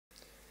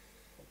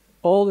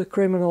all the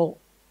criminal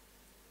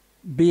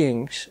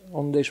beings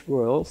on this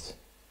world,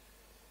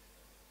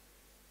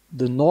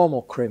 the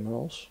normal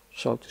criminals,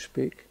 so to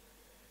speak,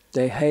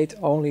 they hate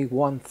only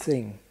one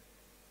thing,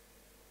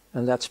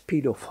 and that's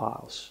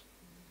pedophiles.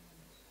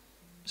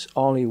 It's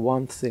only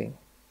one thing.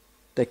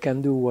 They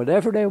can do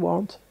whatever they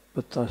want,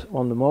 but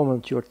on the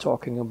moment you're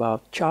talking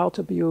about child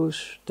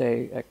abuse,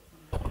 they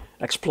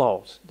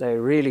explode. They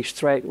really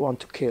straight want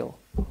to kill.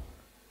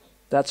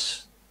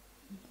 That's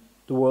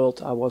the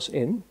world I was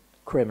in,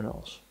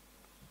 criminals.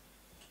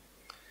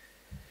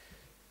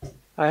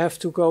 I have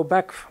to go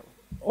back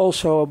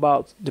also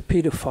about the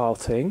pedophile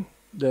thing,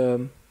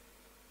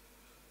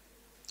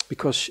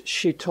 because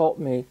she told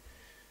me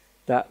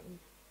that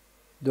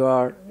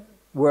there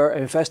were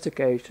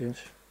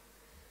investigations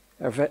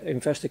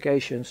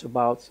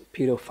about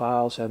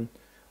pedophiles and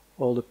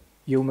all the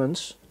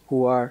humans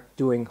who are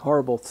doing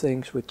horrible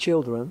things with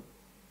children,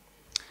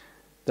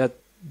 that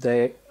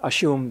they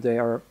assume they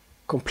are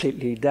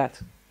completely dead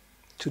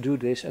to do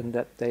this, and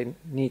that they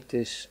need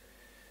this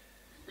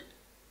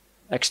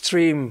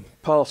extreme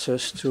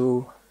pulses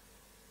to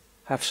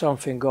have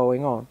something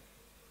going on.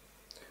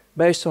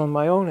 Based on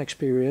my own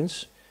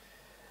experience,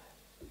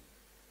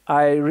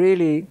 I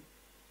really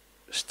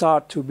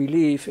start to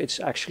believe it's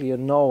actually a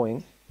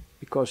knowing,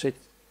 because it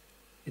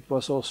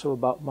was also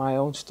about my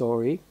own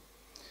story,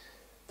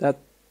 that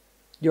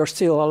you're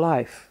still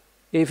alive.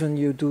 Even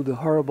you do the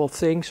horrible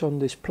things on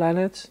this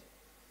planet,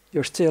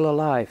 you're still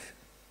alive.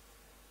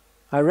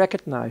 I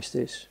recognize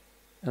this,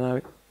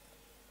 and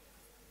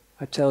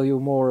I tell you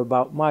more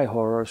about my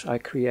horrors I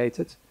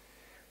created,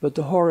 but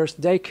the horrors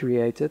they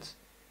created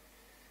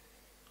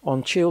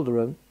on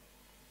children,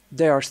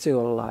 they are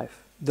still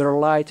alive. Their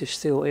light is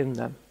still in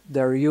them.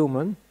 They're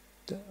human,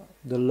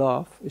 the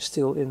love is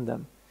still in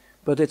them.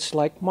 But it's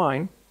like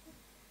mine,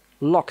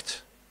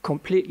 locked,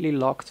 completely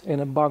locked in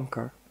a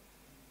bunker,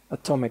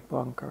 atomic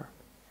bunker.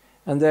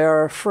 And they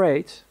are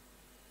afraid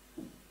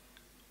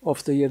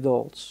of the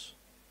adults.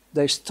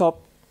 They stop,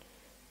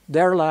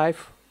 their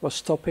life was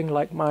stopping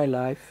like my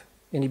life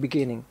in the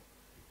beginning.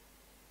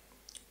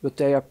 But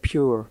they are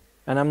pure,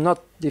 and I'm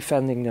not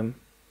defending them,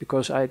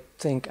 because I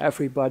think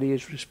everybody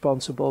is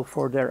responsible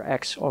for their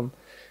acts on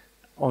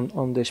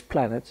this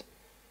planet.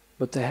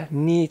 But they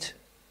need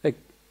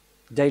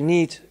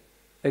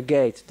a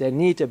gate, they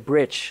need a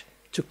bridge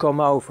to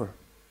come over.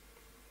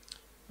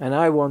 And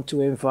I want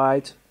to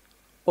invite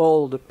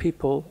all the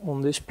people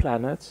on this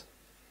planet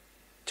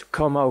to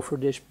come over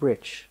this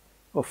bridge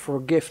of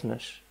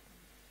forgiveness.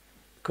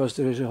 Because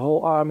there is a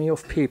whole army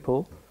of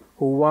people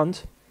who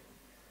want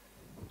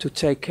to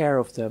take care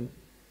of them,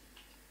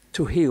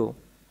 to heal.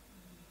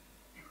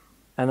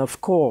 And of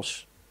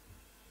course,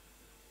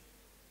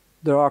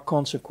 there are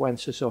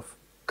consequences of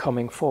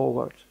coming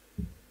forward,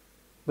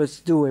 but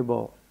it's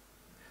doable.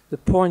 The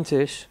point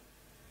is,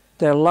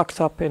 they're locked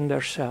up in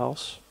their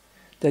cells,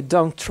 they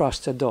don't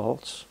trust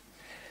adults,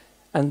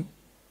 and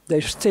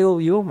they're still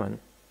human.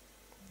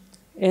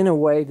 In a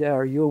way, they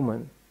are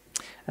human,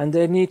 and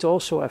they need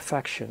also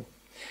affection.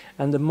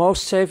 And the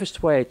most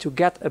safest way to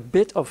get a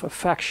bit of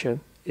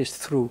affection is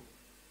through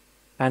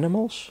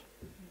animals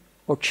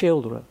or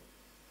children.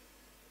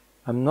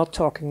 I'm not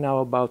talking now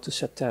about the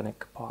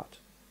satanic part,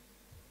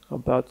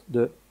 about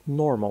the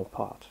normal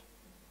part.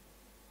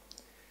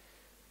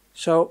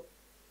 So,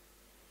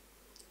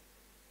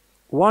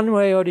 one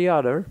way or the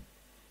other,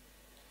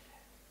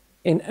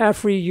 in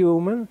every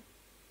human,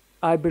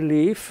 I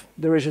believe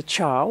there is a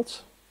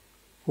child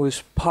who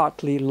is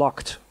partly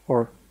locked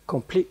or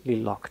completely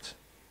locked,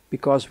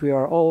 because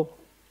we're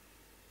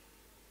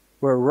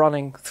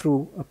running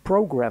through a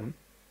program.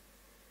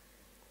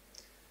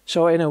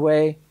 So in a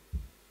way,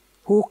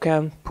 who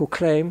can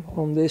proclaim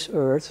on this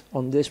earth,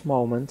 on this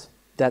moment,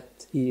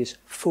 that he is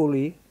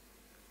fully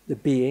the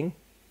being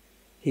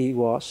he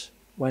was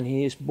when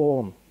he is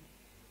born?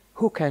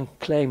 Who can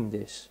claim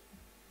this?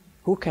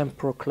 Who can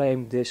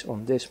proclaim this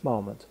on this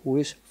moment? Who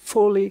is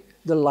fully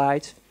the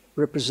light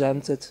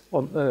represented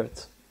on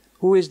earth?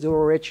 Who is the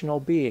original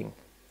being,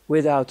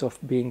 without of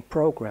being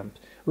programmed,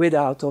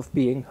 without of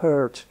being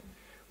hurt,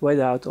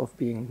 without of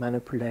being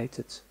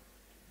manipulated?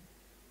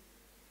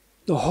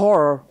 The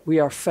horror we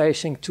are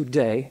facing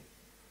today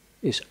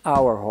is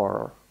our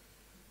horror.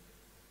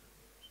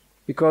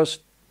 Because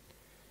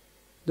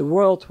the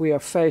world we are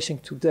facing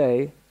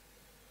today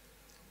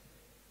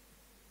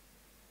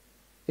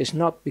is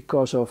not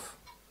because of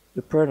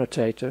the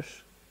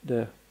perpetrators,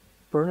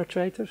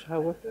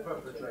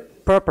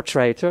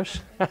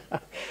 perpetrators.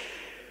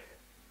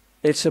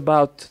 It's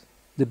about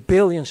the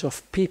billions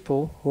of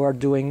people who are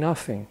doing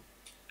nothing.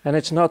 And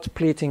it's not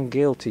pleading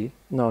guilty.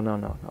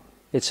 No.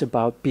 It's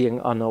about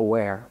being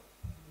unaware.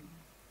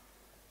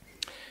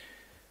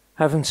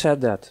 Having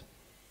said that,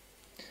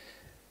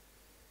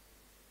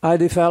 I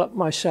developed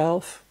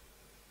myself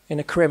in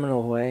a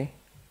criminal way,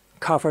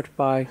 covered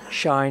by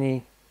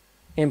shiny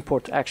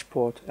import,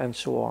 export, and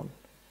so on.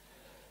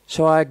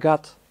 So I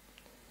got,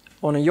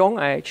 on a young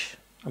age,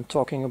 I'm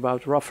talking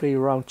about roughly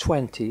around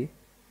 20,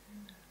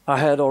 I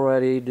had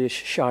already these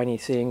shiny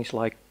things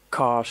like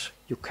cars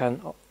you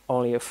can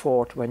only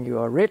afford when you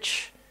are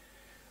rich.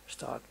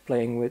 Start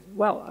playing with,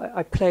 well,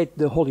 I played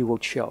the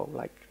Hollywood show,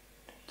 like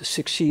the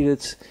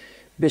succeeded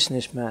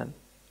businessman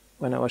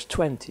when I was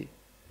 20.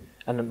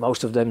 And then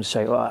most of them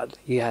say, oh,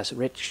 he has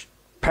rich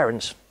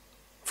parents,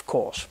 of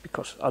course,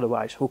 because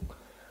otherwise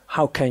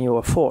how can you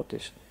afford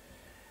this?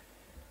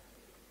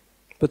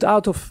 But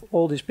out of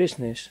all this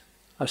business,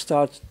 I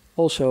start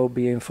also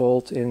be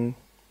involved in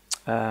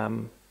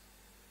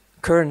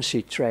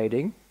currency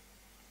trading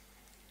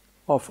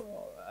of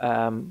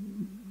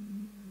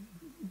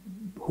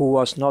who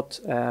was not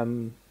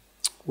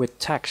with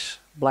tax,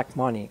 black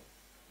money.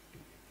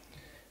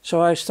 So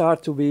I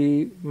start to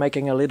be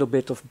making a little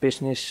bit of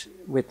business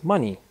with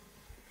money.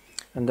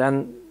 And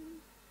then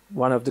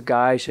one of the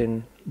guys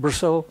in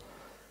Brussels,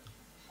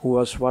 who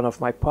was one of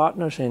my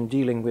partners in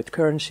dealing with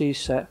currencies,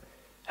 said,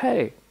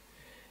 hey,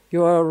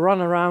 you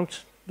run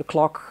around the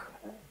clock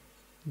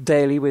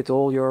daily with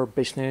all your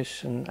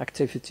business and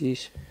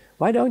activities.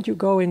 Why don't you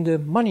go into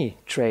money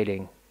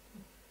trading?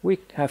 We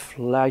have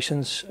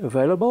license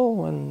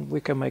available and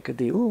we can make a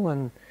deal.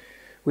 And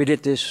we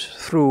did this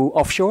through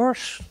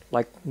offshores,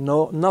 like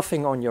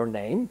nothing on your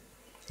name.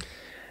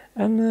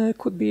 And it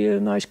could be a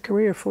nice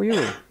career for you.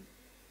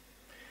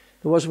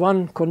 There was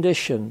one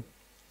condition,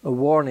 a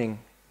warning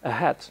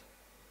ahead.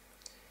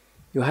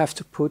 You have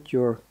to put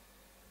your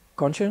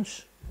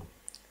conscience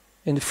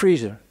in the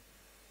freezer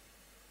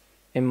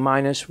in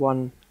minus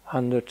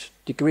 100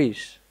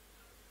 degrees.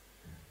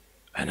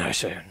 And I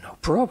say, no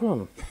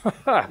problem.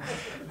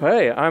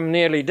 Hey, I'm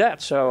nearly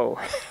dead, so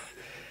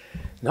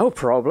no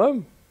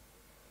problem.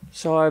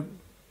 So I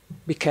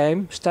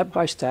became, step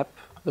by step,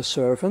 a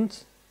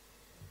servant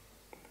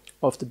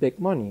of the big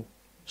money,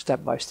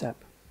 step by step.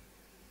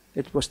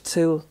 It was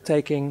still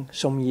taking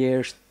some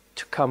years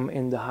to come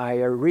in the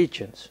higher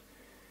regions.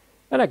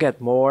 And I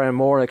get more and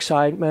more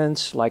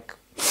excitements, like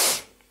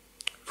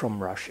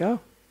from Russia,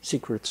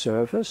 Secret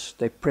Service.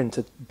 They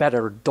printed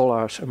better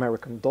dollars,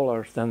 American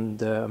dollars, than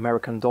the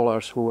American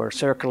dollars who were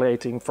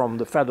circulating from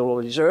the Federal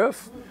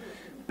Reserve.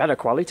 Better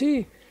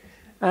quality.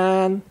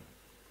 And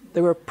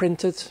they were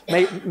printed,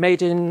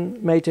 made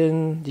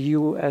in the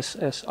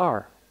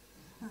USSR.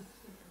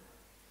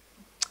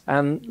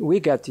 And we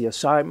get the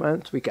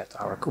assignment, we get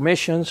our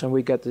commissions, and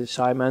we get the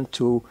assignment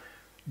to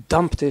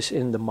dump this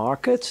in the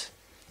market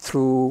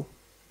through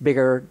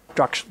bigger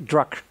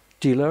drug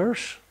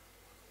dealers,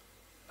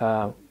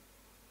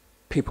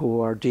 people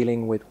who are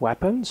dealing with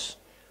weapons,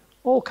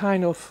 all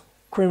kind of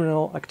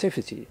criminal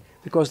activity.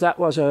 Because that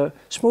was a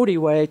smoothie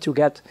way to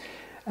get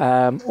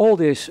all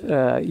these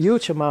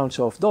huge amounts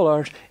of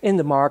dollars in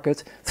the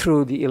market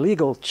through the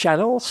illegal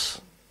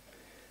channels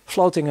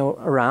floating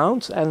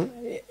around. And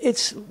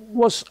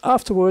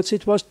afterwards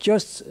it was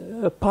just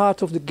a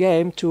part of the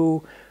game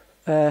to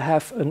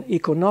have an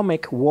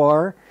economic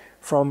war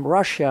from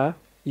Russia,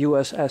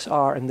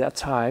 USSR in that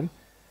time,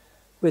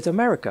 with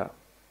America.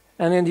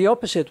 And in the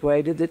opposite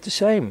way they did the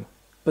same.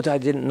 But I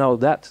didn't know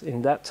that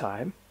in that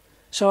time.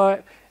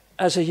 So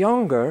as a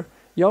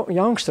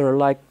youngster,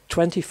 like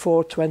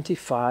 24,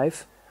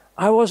 25,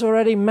 I was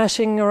already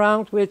messing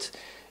around with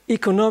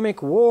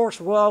economic wars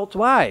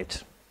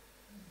worldwide.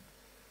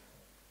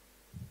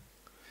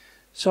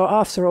 So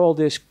after all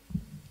these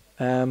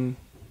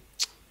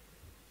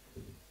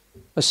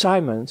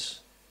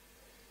assignments,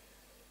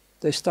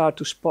 they start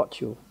to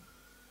spot you.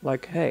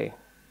 Like, hey,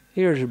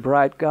 here's a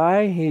bright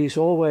guy, he's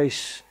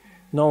always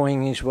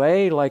knowing his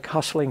way, like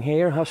hustling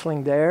here,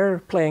 hustling there,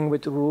 playing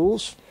with the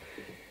rules.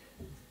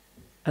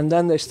 And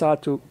then they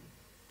start to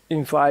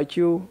invite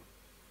you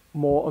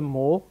more and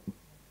more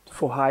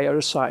for higher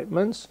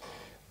assignments.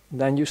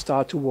 Then you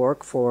start to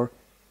work for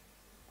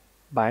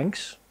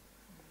banks,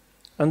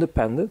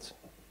 independent.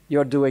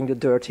 You're doing the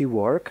dirty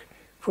work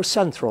for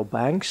central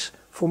banks,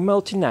 for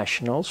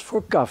multinationals,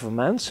 for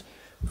governments,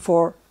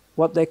 for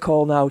what they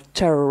call now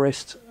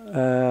terrorist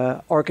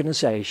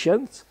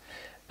organizations,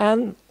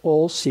 and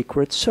all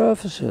secret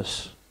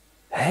services.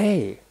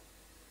 Hey,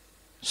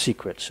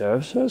 secret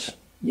services?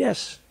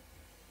 Yes.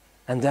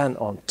 And then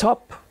on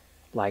top,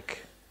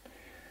 like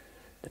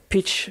the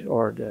peach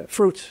or the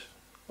fruit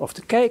of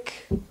the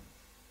cake,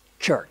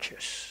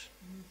 churches.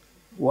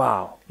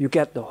 Wow, you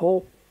get the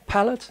whole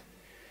palette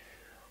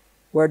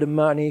where the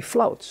money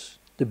floats,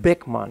 the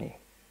big money.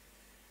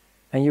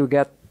 And you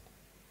get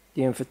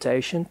the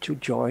invitation to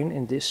join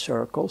in these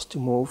circles to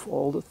move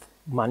all the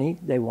money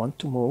they want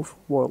to move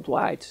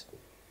worldwide.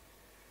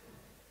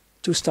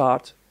 To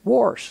start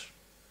wars,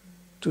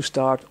 to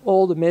start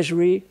all the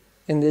misery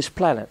in this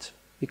planet.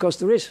 Because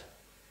there is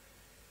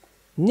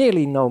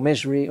nearly no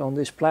misery on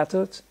this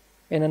planet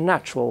in a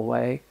natural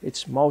way.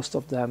 Most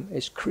of them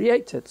is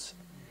created.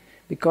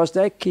 Because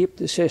they keep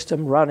the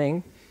system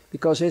running,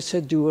 because it's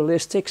a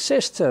dualistic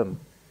system.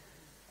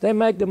 They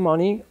make the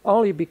money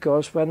only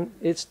because when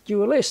it's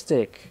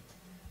dualistic.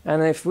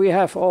 And if we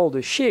have all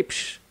the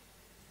ships,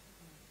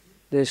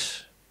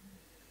 these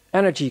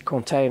energy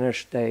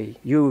containers they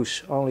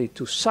use only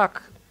to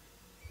suck,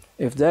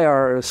 if they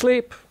are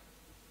asleep,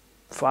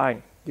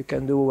 fine. You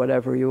can do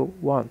whatever you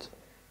want.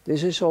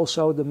 This is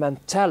also the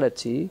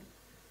mentality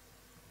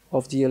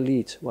of the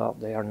elite. Well,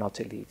 they are not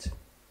elite.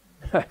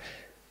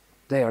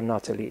 They are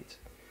not elite.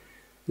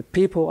 The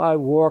people I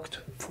worked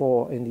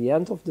for in the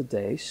end of the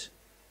days,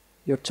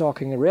 you're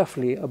talking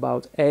roughly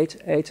about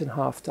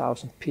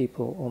 8,500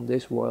 people on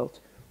this world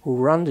who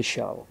run the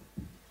show.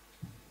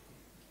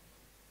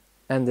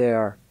 And they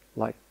are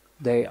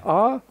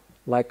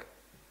like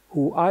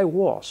who I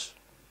was,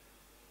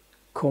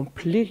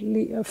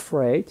 completely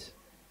afraid,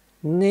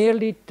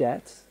 nearly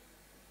dead,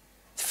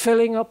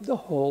 filling up the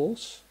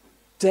holes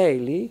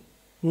daily,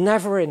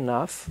 never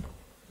enough,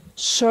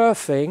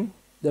 serving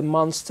the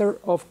monster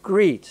of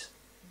greed,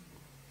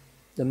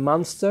 the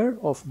monster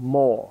of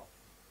more.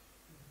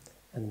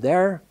 And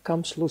there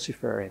comes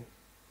Luciferian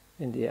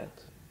in the end,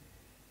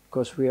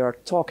 because we are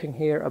talking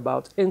here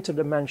about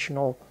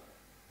interdimensional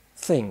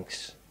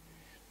things.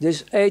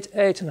 This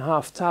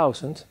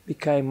 8,500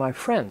 became my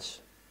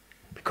friends,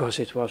 because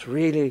it was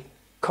really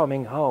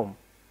coming home.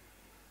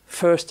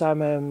 First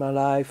time in my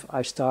life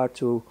I start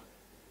to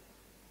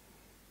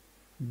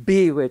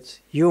be with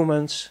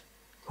humans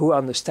who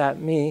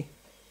understand me,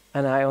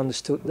 and I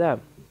understood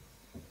them.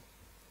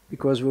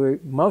 Because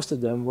most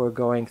of them were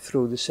going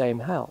through the same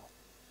hell.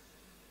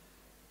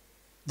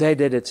 They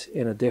did it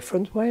in a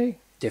different way,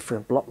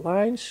 different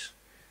bloodlines,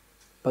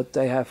 but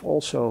they have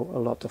also a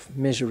lot of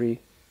misery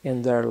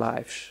in their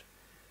lives.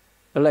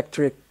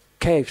 Electric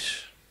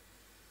caves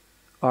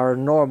are a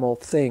normal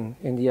thing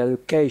in the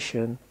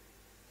education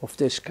of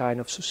this kind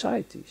of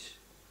societies.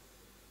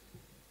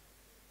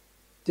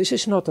 This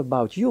is not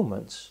about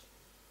humans.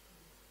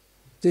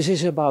 This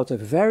is about a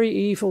very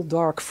evil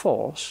dark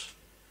force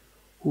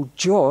who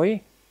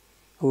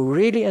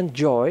really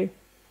enjoy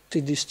to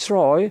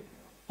destroy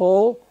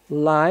all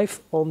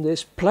life on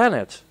this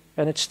planet,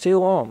 and it's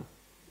still on.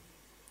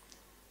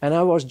 And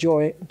I was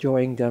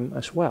enjoying them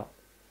as well.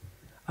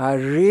 I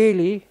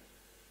really,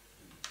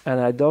 and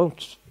I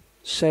don't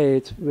say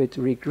it with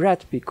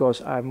regret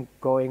because I'm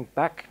going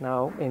back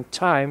now in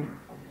time,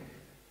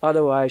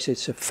 otherwise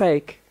it's a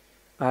fake,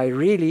 I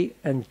really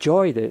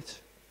enjoyed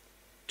it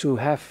to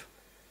have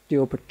the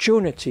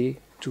opportunity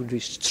to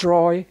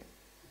destroy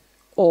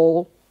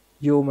all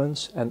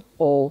humans and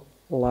all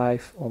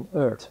life on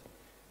earth.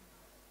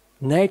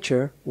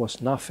 Nature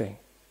was nothing.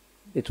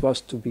 It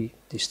was to be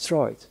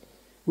destroyed.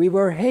 We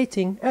were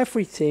hating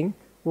everything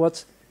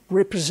what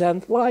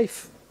represents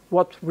life,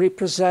 what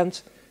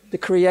represents the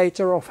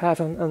creator of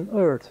heaven and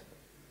earth.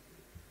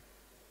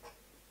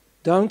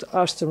 Don't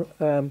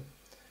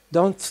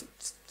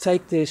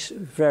take this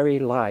very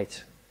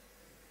light.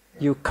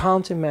 You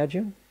can't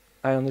imagine,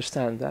 I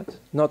understand that,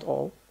 not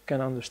all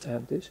can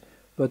understand this,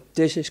 but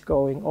this is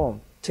going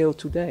on till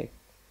today.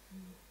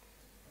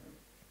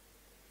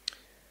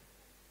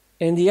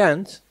 In the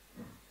end,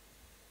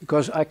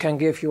 because I can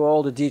give you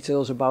all the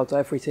details about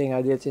everything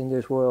I did in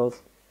this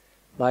world,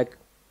 like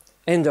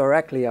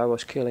indirectly I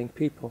was killing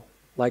people.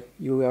 Like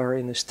you are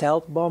in a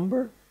stealth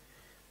bomber,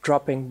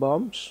 dropping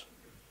bombs.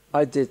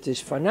 I did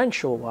this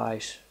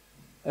financial-wise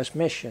as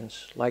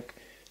missions, like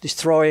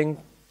destroying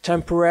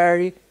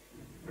temporarily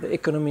the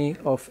economy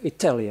of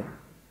Italian.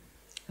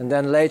 And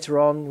then later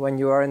on, when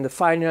you are in the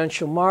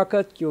financial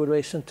market, you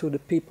listen to the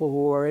people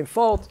who are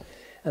involved,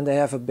 and they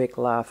have a big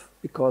laugh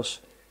because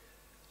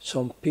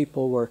some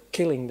people were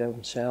killing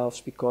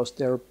themselves because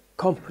their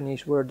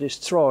companies were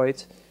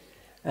destroyed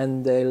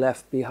and they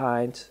left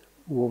behind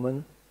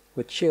women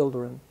with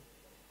children.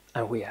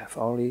 And we have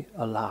only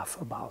a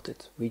laugh about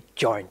it. We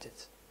joined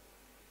it.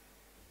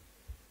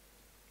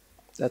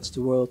 That's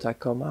the world I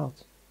come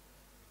out.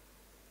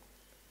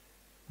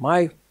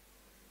 My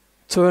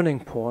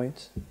turning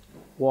point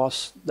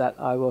was that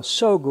I was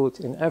so good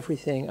in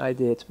everything I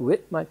did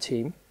with my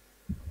team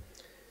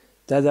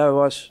that I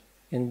was,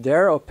 in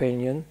their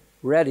opinion,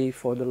 ready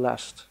for the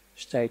last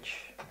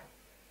stage,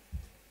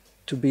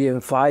 to be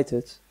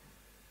invited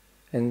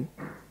and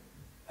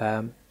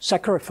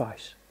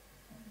sacrifice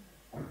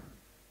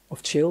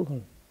of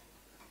children.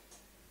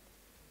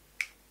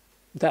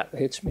 That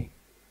hits me.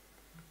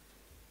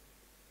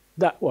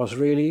 That was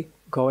really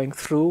going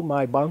through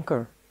my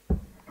bunker.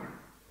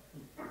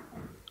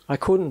 I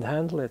couldn't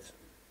handle it.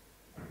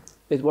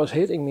 It was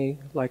hitting me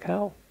like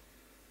hell.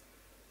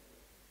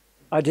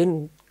 I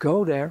didn't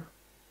go there.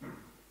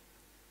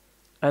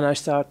 And I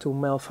start to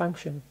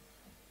malfunction.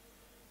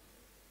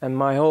 And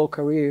my whole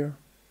career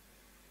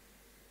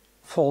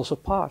falls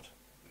apart.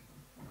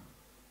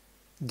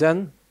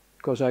 Then,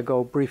 because I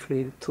go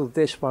briefly to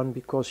this one,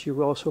 because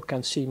you also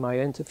can see my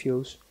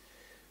interviews,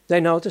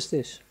 they notice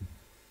this.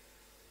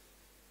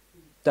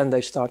 Then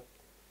they start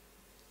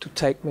to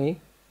take me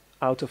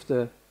out of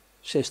the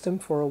system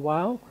for a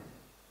while,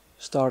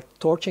 start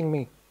torturing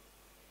me.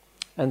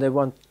 And they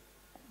want,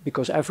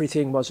 because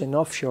everything was in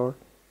offshore,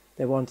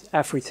 they want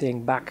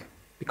everything back.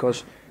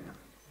 Because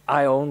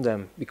I own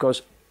them,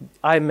 because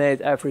I made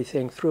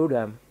everything through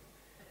them.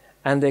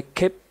 And they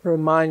kept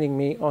reminding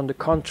me on the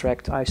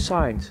contract I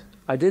signed.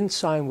 I didn't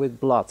sign with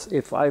blood.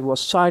 If I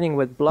was signing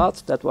with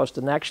blood, that was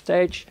the next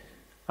stage,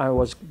 I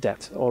was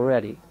dead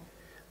already.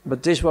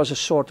 But this was a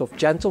sort of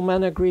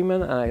gentleman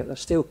agreement, and I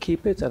still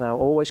keep it, and I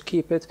always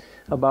keep it,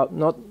 about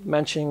not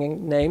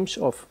mentioning names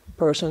of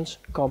persons,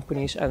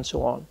 companies, and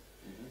so on.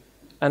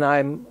 And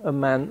I'm a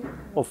man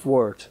of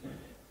word.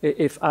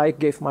 If I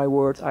give my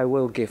word, I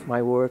will give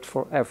my word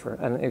forever.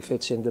 And if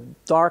it's in the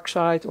dark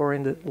side or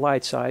in the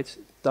light side,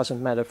 it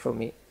doesn't matter for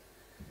me.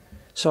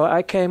 So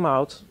I came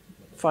out,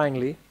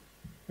 finally,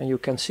 and you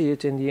can see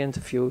it in the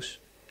interviews.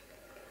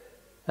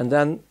 And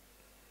then,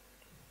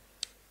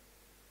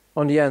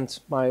 on the end,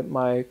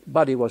 my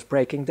body was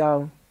breaking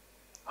down,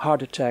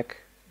 heart attack,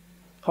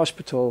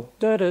 hospital,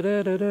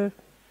 and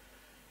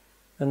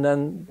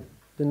then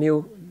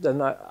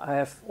I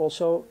have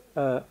also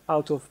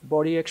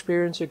out-of-body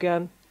experience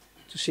again,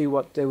 to see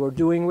what they were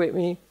doing with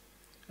me.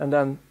 And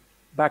then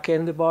back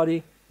in the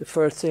body, the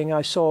first thing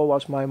I saw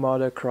was my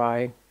mother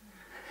crying,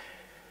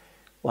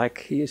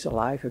 like he is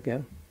alive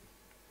again.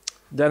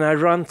 Then I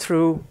ran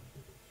through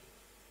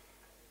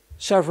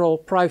several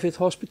private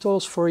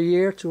hospitals for a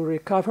year to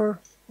recover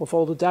of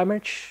all the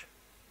damage.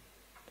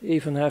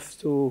 Even have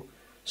to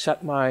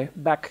set my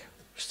back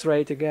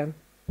straight again.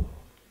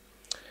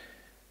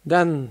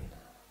 Then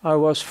I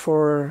was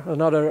for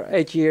another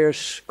 8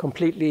 years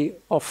completely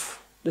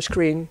off the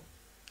screen,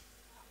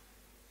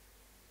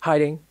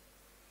 hiding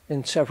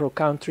in several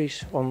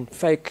countries on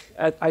fake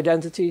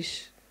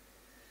identities.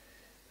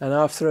 And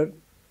after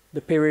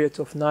the period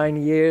of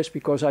 9 years,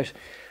 because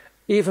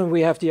even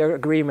we have the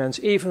agreements,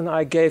 even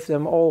I gave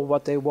them all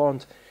what they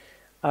want,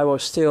 I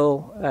was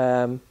still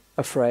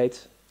afraid,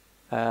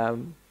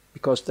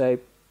 because they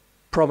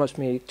promised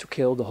me to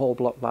kill the whole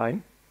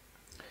bloodline.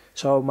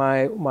 So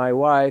my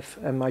wife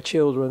and my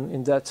children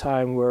in that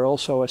time were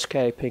also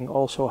escaping,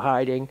 also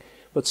hiding,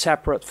 but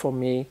separate from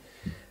me.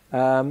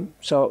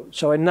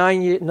 So in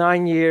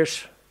 9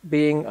 years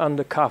being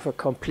undercover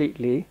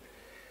completely,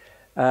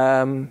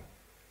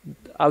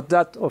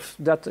 out of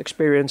that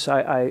experience,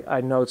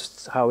 I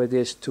noticed how it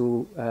is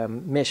to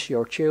miss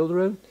your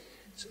children.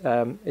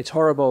 It's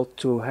horrible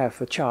to have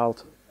a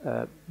child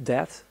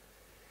dead,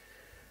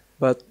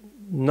 but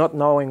not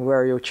knowing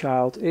where your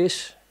child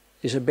is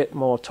a bit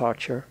more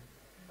torture.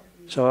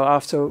 So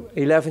after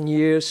 11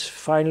 years,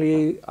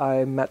 finally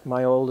I met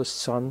my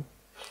oldest son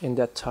in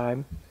that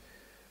time,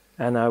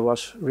 and I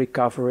was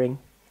recovering,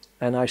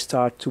 and I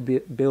started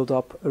to build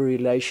up a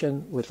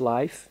relation with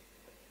life.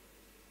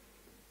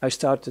 I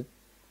started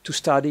to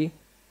study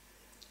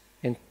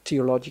in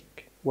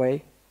theologic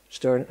way,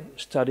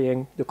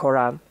 studying the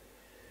Quran,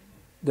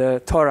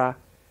 the Torah,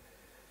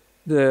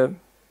 the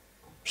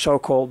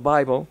so-called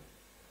Bible,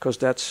 because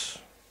that's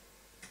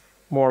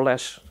more or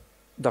less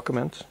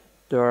document.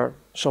 There are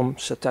some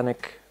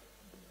satanic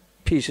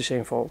pieces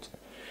involved.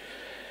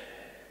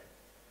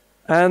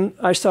 And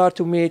I start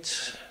to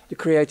meet the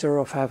creator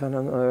of heaven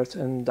and earth,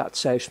 and that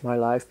saves my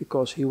life,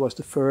 because he was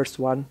the first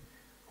one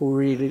who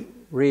really,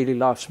 really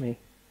loves me.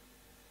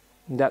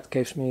 And that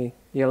gives me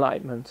the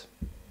enlightenment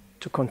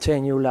to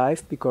continue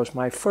life, because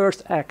my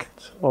first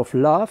act of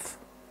love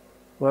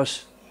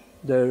was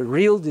the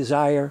real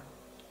desire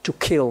to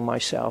kill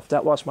myself.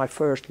 That was my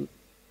first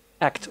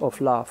act of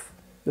love,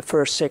 the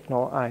first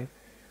signal I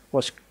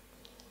was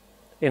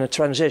in a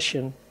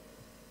transition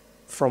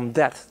from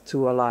death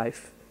to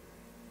alive.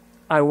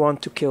 I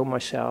want to kill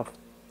myself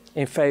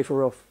in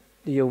favor of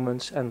the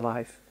humans and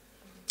life.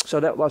 So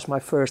that was my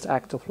first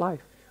act of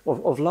life,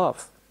 of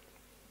love.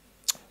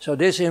 So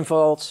this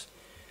involves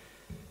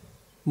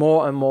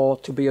more and more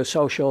to be a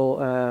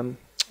social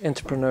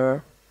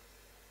entrepreneur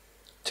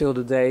till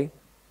the day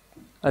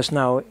as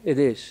now it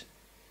is.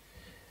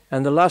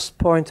 And the last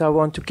point I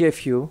want to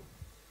give you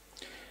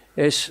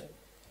is,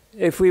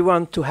 if we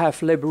want to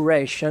have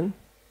liberation,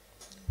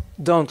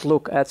 don't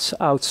look at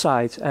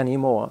outside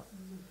anymore.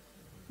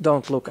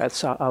 Don't look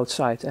at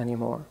outside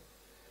anymore.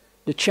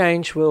 The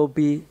change will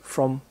be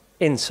from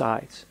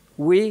inside.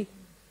 We,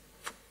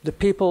 the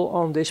people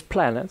on this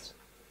planet,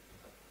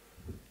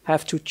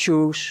 have to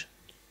choose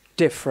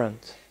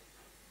different,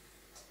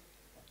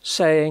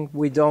 saying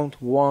we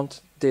don't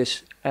want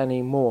this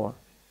anymore.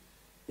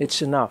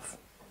 It's enough.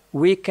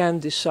 We can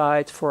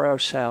decide for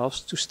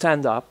ourselves to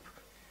stand up,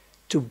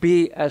 to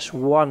be as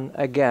one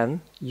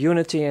again,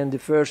 unity and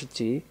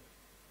diversity,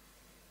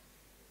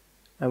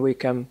 and we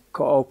can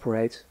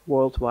cooperate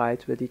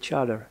worldwide with each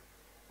other.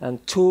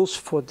 And tools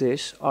for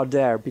this are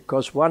there,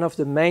 because one of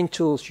the main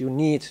tools you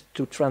need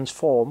to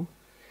transform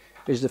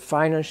is the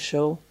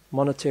financial,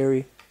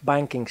 monetary,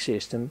 banking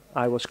system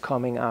I was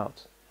coming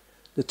out.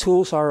 The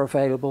tools are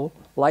available,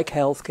 like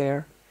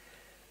healthcare,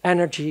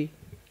 energy,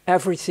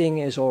 everything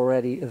is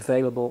already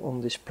available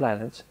on this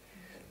planet.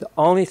 The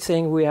only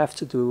thing we have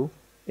to do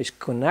is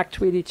connect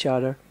with each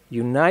other,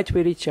 unite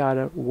with each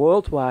other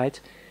worldwide,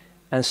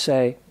 and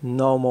say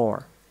no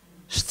more.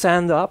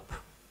 Stand up,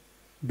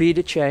 be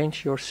the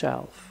change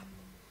yourself.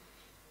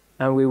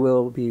 And we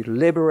will be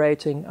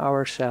liberating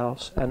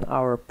ourselves and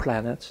our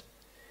planet.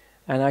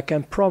 And I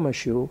can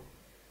promise you,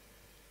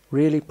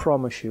 really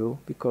promise you,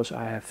 because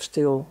I have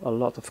still a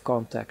lot of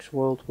contacts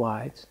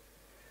worldwide,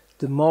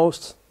 the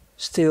most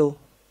still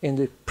in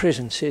the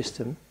prison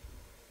system,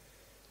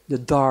 the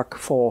dark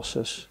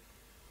forces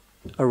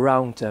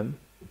around them,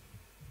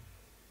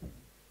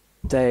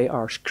 they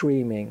are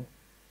screaming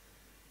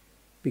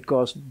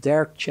because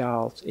their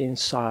child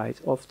inside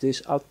of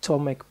this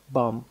atomic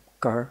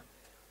bunker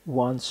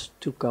wants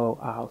to go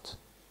out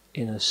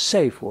in a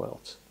safe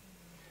world.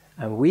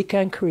 And we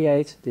can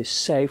create this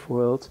safe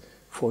world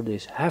for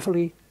these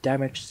heavily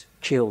damaged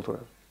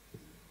children.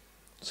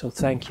 So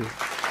thank you.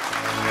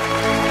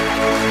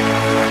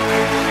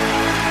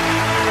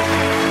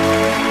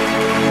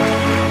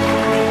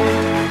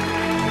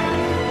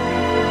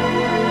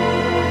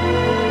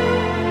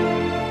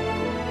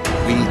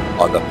 We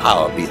are the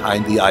power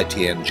behind the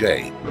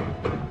ITNJ.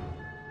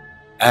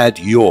 Add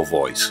your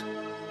voice.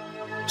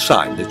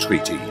 Sign the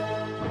treaty.